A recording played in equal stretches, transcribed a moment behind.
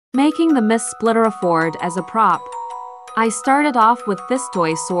Making the mistsplitter reforged as a prop. I started off with this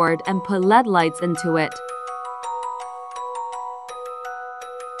toy sword and put LED lights into it.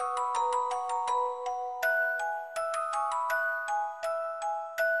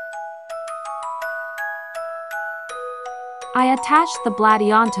 I attached the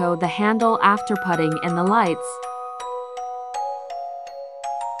blade onto the handle after putting in the lights.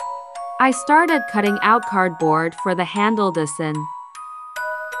 I started cutting out cardboard for the handle design.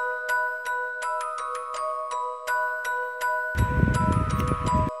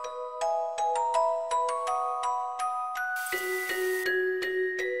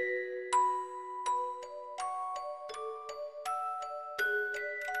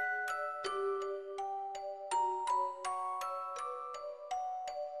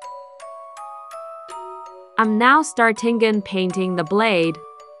 I'm now starting in painting the blade.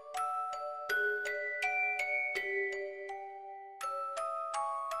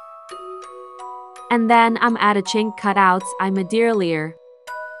 And then I'm attaching cutouts I made earlier.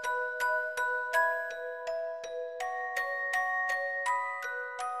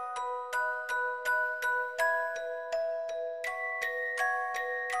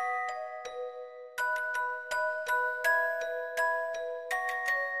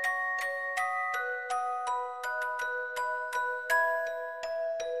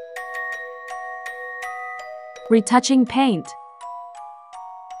 Retouching paint.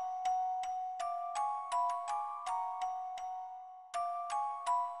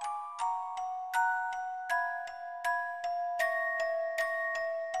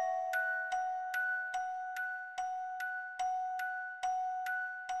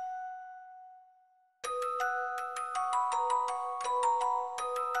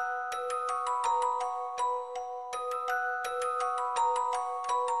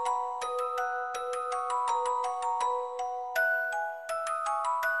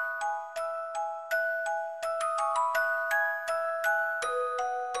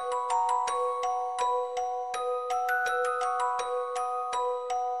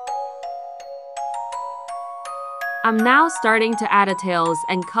 I'm now starting to add details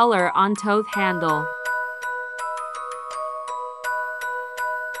and color onto the handle.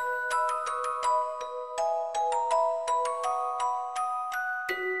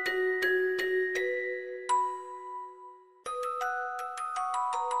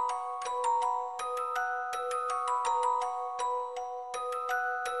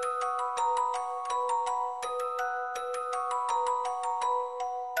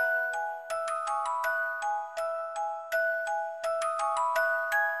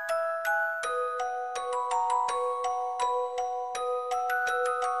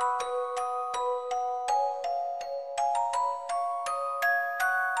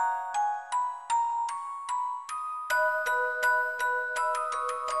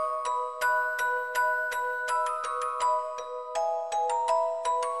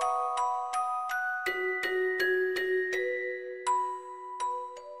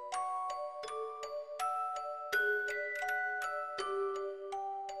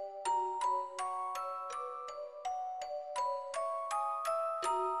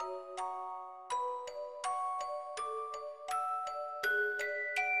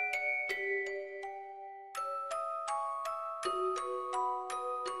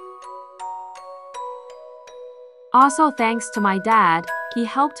 Also thanks to my dad, he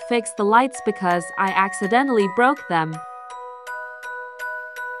helped fix the lights because I accidentally broke them.